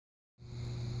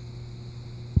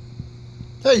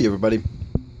Hey everybody,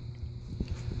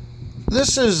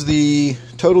 this is the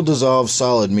total dissolved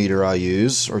solid meter I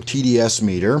use, or TDS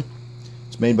meter.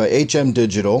 It's made by HM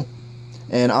Digital,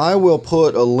 and I will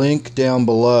put a link down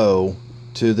below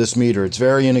to this meter. It's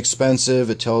very inexpensive.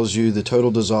 It tells you the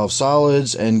total dissolved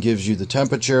solids and gives you the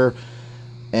temperature,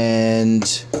 and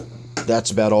that's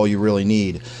about all you really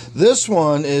need. This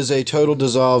one is a total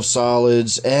dissolved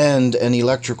solids and an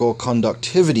electrical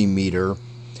conductivity meter.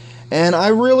 And I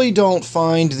really don't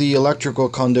find the electrical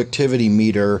conductivity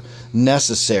meter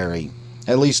necessary,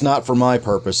 at least not for my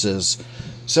purposes.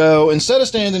 So instead of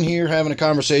standing here having a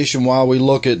conversation while we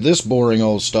look at this boring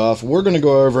old stuff, we're going to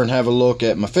go over and have a look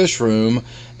at my fish room,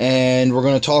 and we're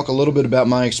going to talk a little bit about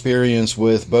my experience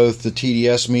with both the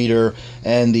TDS meter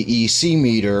and the EC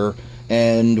meter,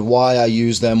 and why I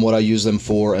use them, what I use them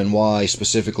for, and why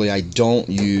specifically I don't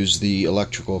use the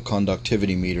electrical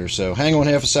conductivity meter. So hang on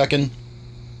half a second.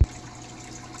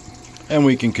 And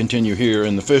we can continue here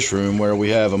in the fish room where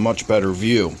we have a much better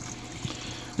view.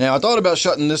 Now, I thought about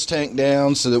shutting this tank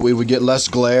down so that we would get less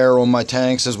glare on my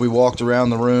tanks as we walked around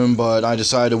the room, but I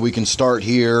decided we can start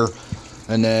here,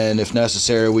 and then if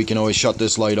necessary we can always shut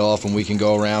this light off and we can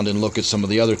go around and look at some of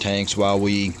the other tanks while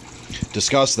we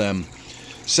discuss them.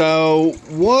 So,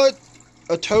 what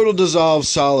a total dissolved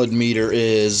solid meter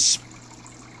is,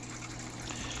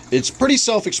 it's pretty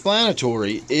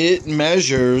self-explanatory. It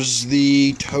measures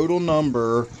the total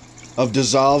number of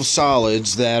dissolved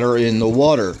solids that are in the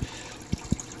water.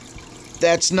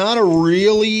 That's not a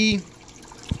really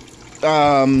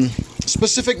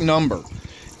specific number.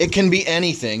 It can be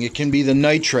anything. It can be the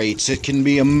nitrates. It can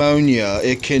be ammonia.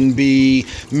 It can be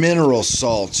mineral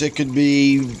salts. It could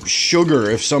be sugar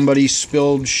if somebody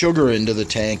spilled sugar into the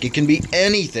tank. It can be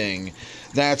anything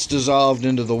that's dissolved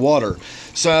into the water.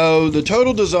 So the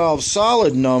total dissolved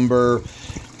solid number,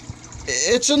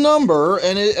 it's a number,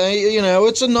 and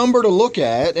it's a number to look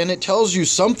at, and it tells you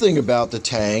something about the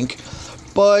tank,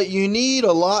 but you need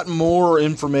a lot more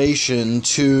information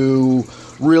to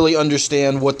really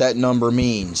understand what that number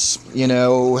means. You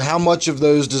know, how much of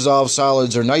those dissolved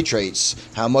solids are nitrates?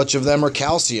 How much of them are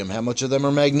calcium? How much of them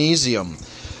are magnesium?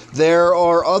 There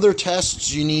are other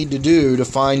tests you need to do to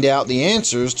find out the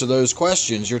answers to those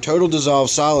questions. Your total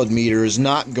dissolved solid meter is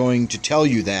not going to tell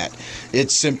you that.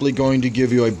 It's simply going to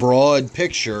give you a broad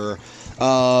picture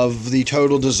of the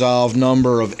total dissolved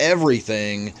number of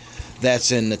everything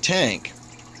that's in the tank.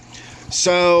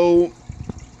 So,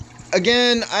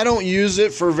 again, I don't use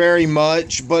it for very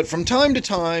much, but from time to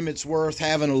time it's worth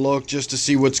having a look just to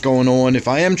see what's going on. If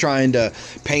I am trying to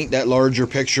paint that larger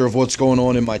picture of what's going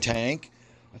on in my tank,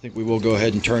 I think we will go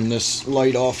ahead and turn this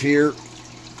light off here.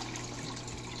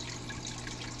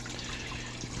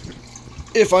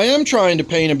 If I am trying to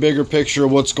paint a bigger picture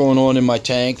of what's going on in my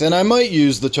tank, then I might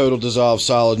use the total dissolved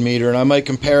solid meter, and I might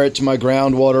compare it to my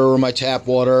groundwater or my tap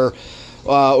water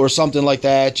or something like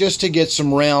that, just to get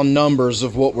some round numbers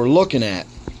of what we're looking at.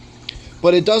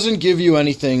 But it doesn't give you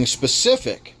anything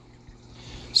specific.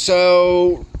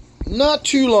 So, not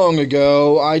too long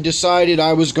ago, I decided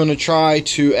I was going to try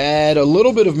to add a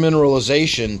little bit of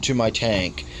mineralization to my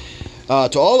tank.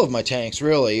 To all of my tanks,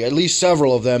 really. At least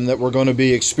several of them that were going to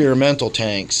be experimental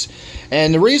tanks.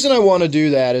 And the reason I want to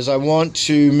do that is I want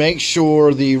to make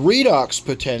sure the redox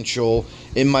potential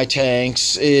in my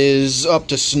tanks is up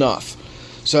to snuff.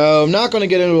 So I'm not going to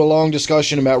get into a long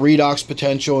discussion about redox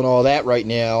potential and all that right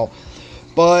now.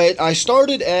 But I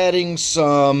started adding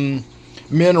some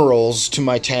minerals to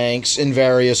my tanks in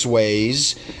various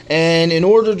ways, and in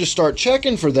order to start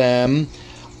checking for them,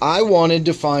 I wanted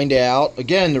to find out,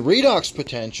 again, the redox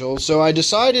potential, so I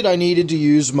decided I needed to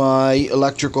use my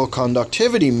electrical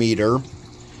conductivity meter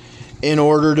in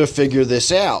order to figure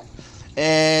this out.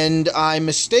 And I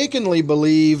mistakenly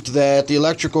believed that the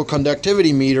electrical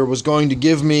conductivity meter was going to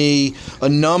give me a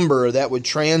number that would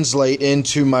translate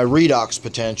into my redox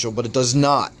potential, but it does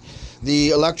not. The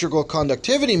electrical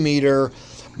conductivity meter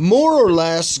more or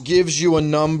less gives you a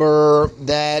number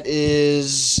that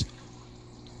is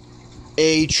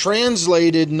a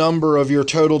translated number of your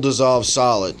total dissolved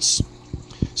solids.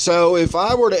 So if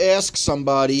I were to ask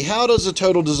somebody, how does a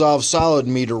total dissolved solid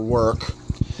meter work?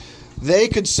 They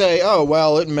could say, oh,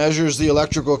 well, it measures the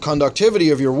electrical conductivity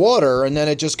of your water, and then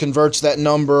it just converts that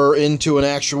number into an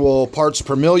actual parts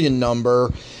per million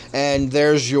number, and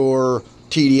there's your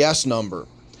TDS number.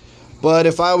 But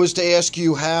if I was to ask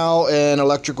you how an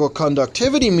electrical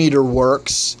conductivity meter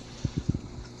works,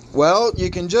 Well, you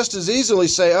can just as easily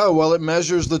say, oh, well, it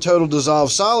measures the total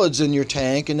dissolved solids in your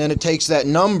tank, and then it takes that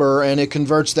number and it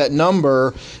converts that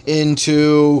number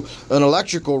into an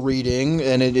electrical reading,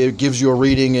 and it gives you a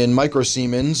reading in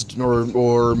microsiemens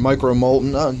or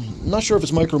micromole. I'm not sure if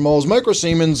it's micromoles,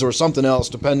 microsiemens, or something else,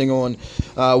 depending on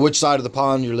which side of the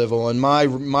pond you live on.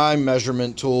 My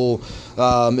measurement tool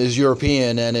is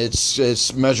European, and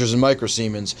it measures in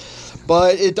microsiemens.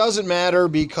 But it doesn't matter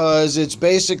because it's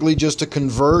basically just a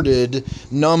converted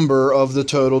number of the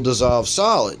total dissolved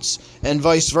solids, and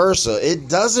vice versa. It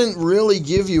doesn't really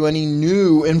give you any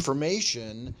new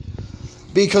information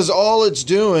because all it's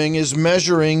doing is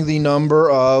measuring the number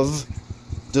of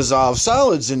dissolved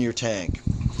solids in your tank.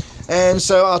 And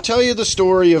so I'll tell you the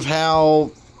story of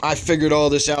how I figured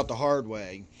all this out the hard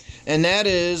way. And that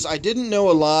is, I didn't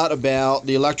know a lot about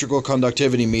the electrical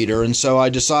conductivity meter, and so I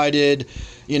decided,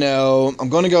 I'm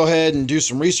going to go ahead and do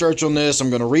some research on this. I'm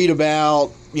going to read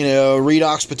about,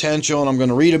 redox potential, and I'm going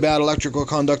to read about electrical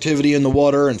conductivity in the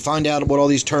water and find out what all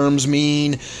these terms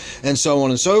mean, and so on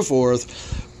and so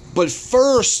forth. But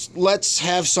first, let's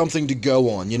have something to go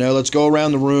on. Let's go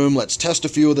around the room, let's test a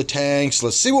few of the tanks,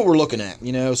 let's see what we're looking at,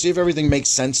 see if everything makes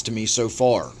sense to me so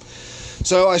far.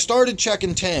 So I started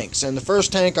checking tanks, and the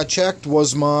first tank I checked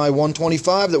was my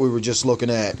 125 that we were just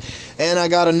looking at, and I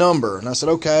got a number, and I said,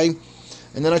 okay.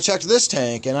 And then I checked this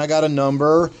tank, and I got a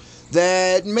number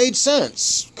that made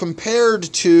sense compared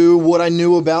to what I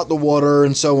knew about the water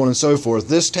and so on and so forth.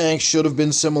 This tank should have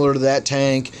been similar to that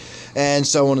tank, and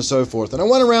so on and so forth. And I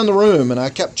went around the room, and I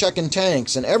kept checking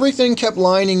tanks, and everything kept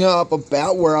lining up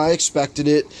about where I expected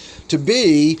it to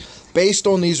be, based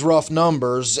on these rough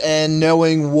numbers and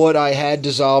knowing what I had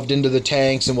dissolved into the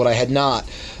tanks and what I had not.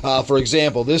 For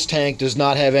example, this tank does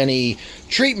not have any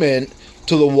treatment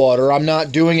to the water. I'm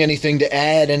not doing anything to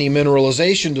add any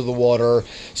mineralization to the water.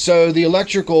 So the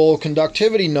electrical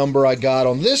conductivity number I got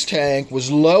on this tank was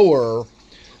lower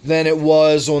than it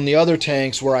was on the other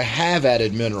tanks where I have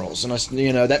added minerals. And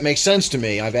that makes sense to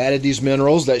me. I've added these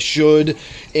minerals that should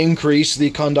increase the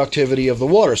conductivity of the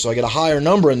water. So I get a higher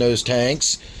number in those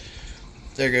tanks.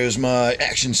 There goes my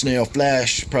action snail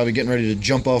Flash, probably getting ready to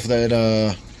jump off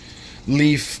that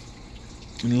leaf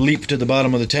and leap to the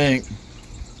bottom of the tank.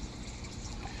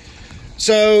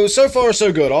 So far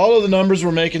so good. All of the numbers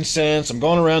were making sense. I'm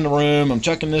going around the room, I'm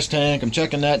checking this tank, I'm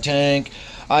checking that tank.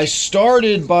 I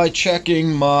started by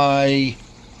checking my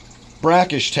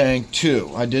brackish tank too.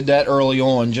 I did that early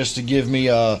on just to give me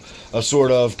a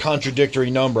sort of contradictory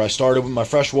number. I started with my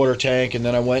freshwater tank, and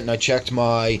then I went and I checked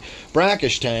my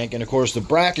brackish tank, and of course the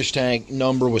brackish tank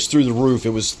number was through the roof.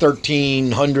 It was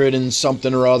 1,300 and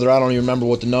something or other. I don't even remember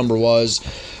what the number was,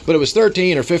 but it was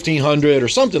 1,300 or 1,500 or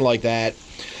something like that.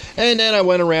 And then I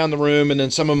went around the room, and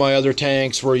then some of my other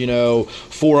tanks were,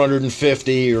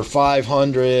 450 or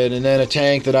 500, and then a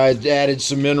tank that I added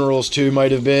some minerals to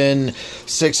might have been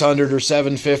 600 or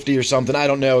 750 or something. I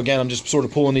don't know. Again, I'm just sort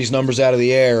of pulling these numbers out of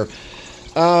the air.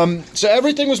 So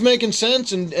everything was making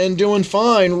sense and doing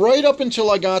fine right up until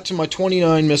I got to my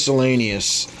 29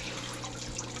 miscellaneous.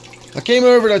 I came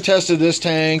over and I tested this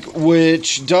tank,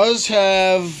 which does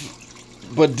have,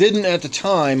 but didn't at the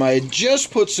time. I had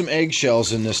just put some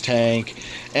eggshells in this tank,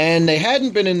 and they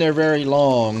hadn't been in there very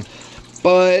long,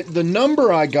 but the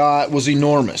number I got was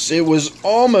enormous. It was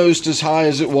almost as high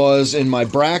as it was in my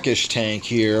brackish tank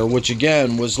here, which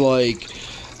again was like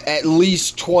at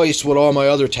least twice what all my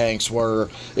other tanks were.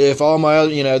 If all my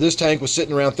other, this tank was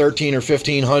sitting around 13 or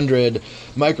 1500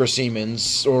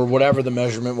 microsiemens, or whatever the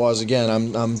measurement was.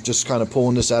 Again, I'm just kind of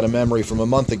pulling this out of memory from a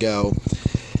month ago.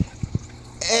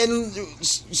 And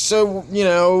so,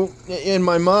 in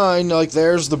my mind, like,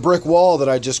 there's the brick wall that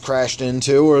I just crashed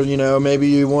into, or, maybe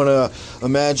you want to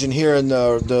imagine hearing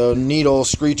the needle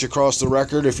screech across the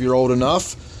record if you're old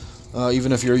enough.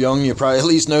 Even if you're young, you probably at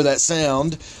least know that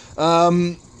sound.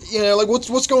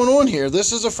 What's going on here?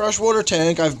 This is a freshwater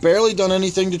tank. I've barely done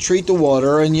anything to treat the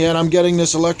water, and yet I'm getting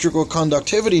this electrical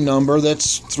conductivity number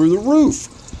that's through the roof.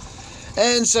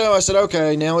 And so I said,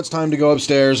 okay, now it's time to go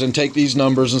upstairs and take these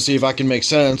numbers and see if I can make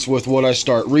sense with what I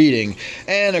start reading.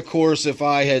 And of course, if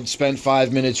I had spent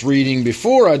 5 minutes reading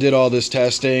before I did all this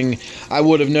testing, I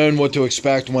would have known what to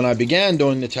expect when I began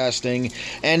doing the testing.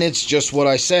 And it's just what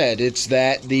I said. It's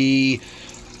that the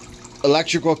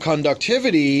electrical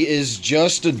conductivity is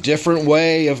just a different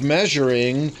way of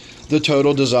measuring the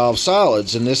total dissolved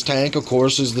solids. And this tank, of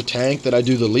course, is the tank that I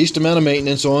do the least amount of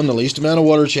maintenance on, the least amount of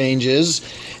water changes,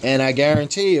 and I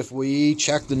guarantee if we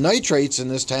check the nitrates in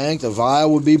this tank, the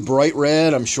vial would be bright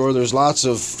red. I'm sure there's lots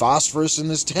of phosphorus in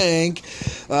this tank.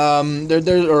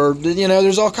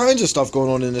 There's all kinds of stuff going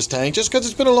on in this tank just because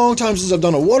it's been a long time since I've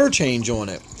done a water change on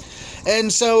it.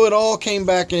 And so it all came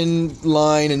back in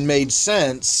line and made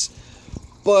sense.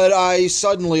 But I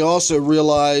suddenly also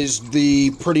realized the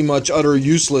pretty much utter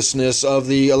uselessness of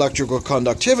the electrical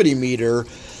conductivity meter,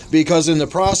 because in the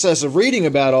process of reading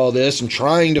about all this and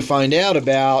trying to find out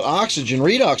about oxygen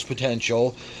redox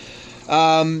potential,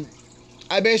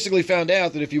 I basically found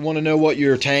out that if you want to know what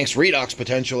your tank's redox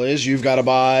potential is, you've got to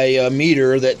buy a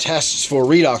meter that tests for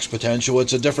redox potential.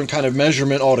 It's a different kind of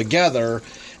measurement altogether,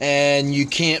 and you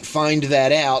can't find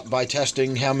that out by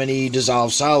testing how many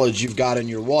dissolved solids you've got in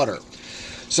your water.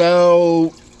 So,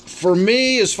 for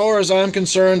me, as far as I'm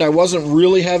concerned, I wasn't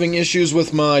really having issues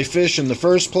with my fish in the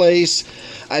first place.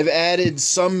 I've added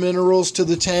some minerals to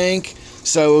the tank,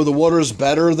 so the water is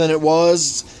better than it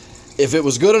was. If it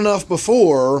was good enough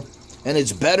before, and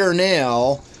it's better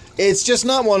now, it's just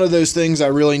not one of those things I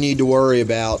really need to worry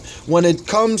about. When it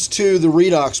comes to the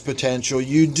redox potential,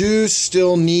 you do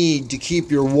still need to keep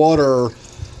your water...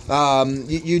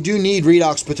 you do need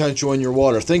redox potential in your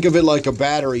water. Think of it like a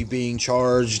battery being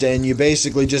charged, and you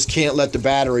basically just can't let the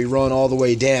battery run all the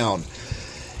way down.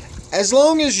 As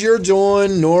long as you're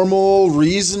doing normal,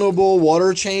 reasonable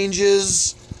water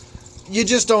changes, you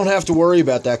just don't have to worry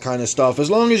about that kind of stuff. As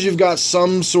long as you've got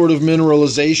some sort of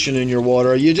mineralization in your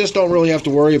water, you just don't really have to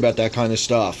worry about that kind of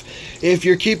stuff. If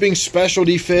you're keeping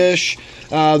specialty fish,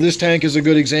 this tank is a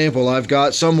good example. I've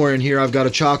got somewhere in here, I've got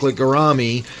a chocolate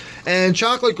gourami. And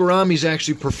chocolate gouramis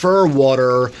actually prefer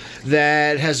water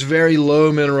that has very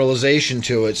low mineralization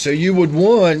to it. So you would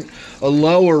want a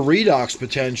lower redox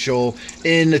potential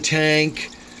in the tank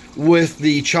with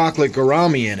the chocolate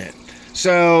gourami in it.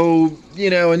 So, you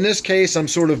know, in this case, I'm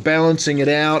sort of balancing it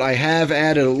out. I have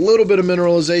added a little bit of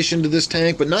mineralization to this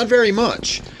tank, but not very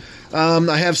much.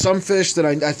 I have some fish that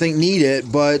I think need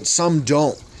it, but some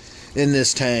don't in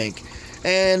this tank.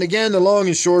 And again, the long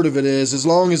and short of it is, as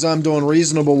long as I'm doing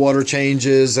reasonable water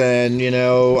changes, and, you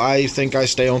know, I think I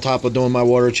stay on top of doing my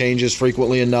water changes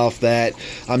frequently enough that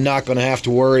I'm not going to have to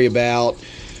worry about,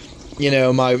 you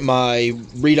know, my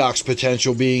redox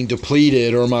potential being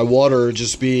depleted, or my water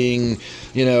just being,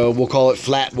 you know, we'll call it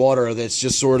flat water that's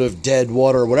just sort of dead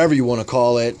water, whatever you want to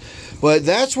call it. But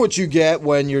that's what you get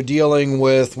when you're dealing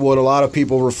with what a lot of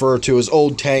people refer to as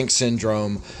old tank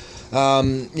syndrome.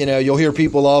 You know, you'll hear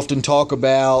people often talk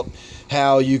about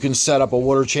how you can set up a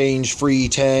water change free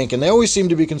tank, and they always seem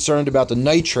to be concerned about the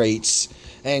nitrates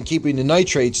and keeping the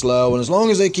nitrates low. And as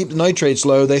long as they keep the nitrates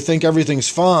low, they think everything's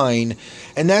fine.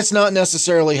 And that's not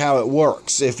necessarily how it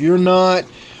works. If you're not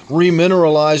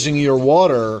remineralizing your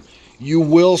water, you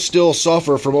will still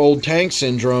suffer from old tank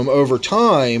syndrome over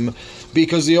time,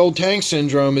 because the old tank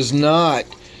syndrome is not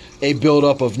a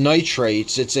buildup of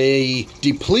nitrates. It's a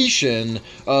depletion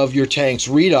of your tank's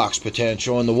redox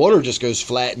potential, and the water just goes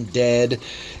flat and dead,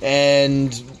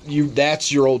 and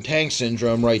that's your old tank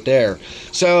syndrome right there.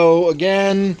 So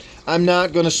again, I'm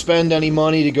not going to spend any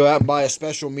money to go out and buy a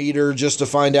special meter just to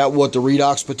find out what the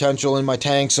redox potential in my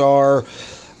tanks are.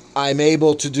 I'm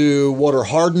able to do water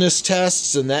hardness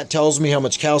tests, and that tells me how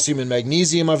much calcium and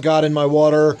magnesium I've got in my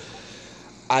water.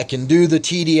 I can do the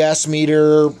TDS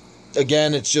meter.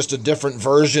 Again, it's just a different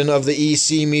version of the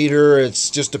EC meter. It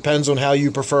just depends on how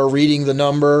you prefer reading the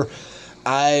number.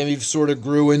 I sort of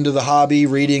grew into the hobby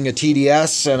reading a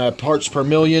TDS and a parts per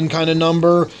million kind of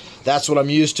number. That's what I'm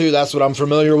used to. That's what I'm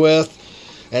familiar with.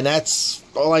 And that's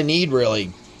all I need,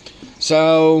 really.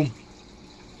 So,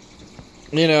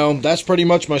 you know, that's pretty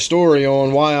much my story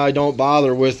on why I don't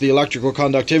bother with the electrical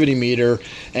conductivity meter.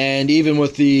 And even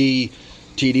with the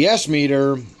TDS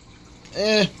meter,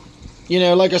 you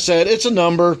know, like I said, it's a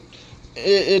number.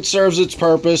 It serves its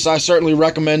purpose. I certainly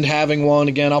recommend having one.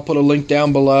 Again, I'll put a link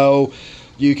down below.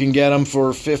 You can get them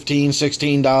for $15,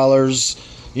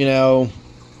 $16. You know,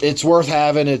 it's worth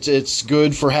having. It's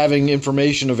good for having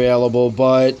information available,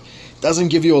 but it doesn't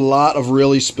give you a lot of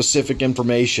really specific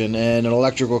information. And an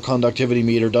electrical conductivity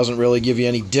meter doesn't really give you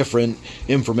any different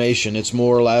information. It's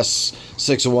more or less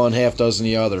 6 of one, half dozen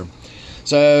the other.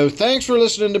 So, thanks for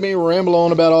listening to me ramble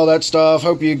on about all that stuff.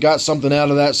 Hope you got something out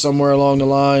of that somewhere along the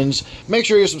lines. Make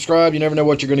sure you're subscribed. You never know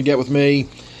what you're going to get with me.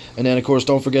 And then, of course,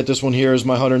 don't forget this one here is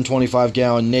my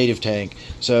 125-gallon native tank.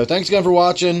 So, thanks again for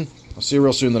watching. I'll see you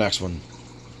real soon in the next one.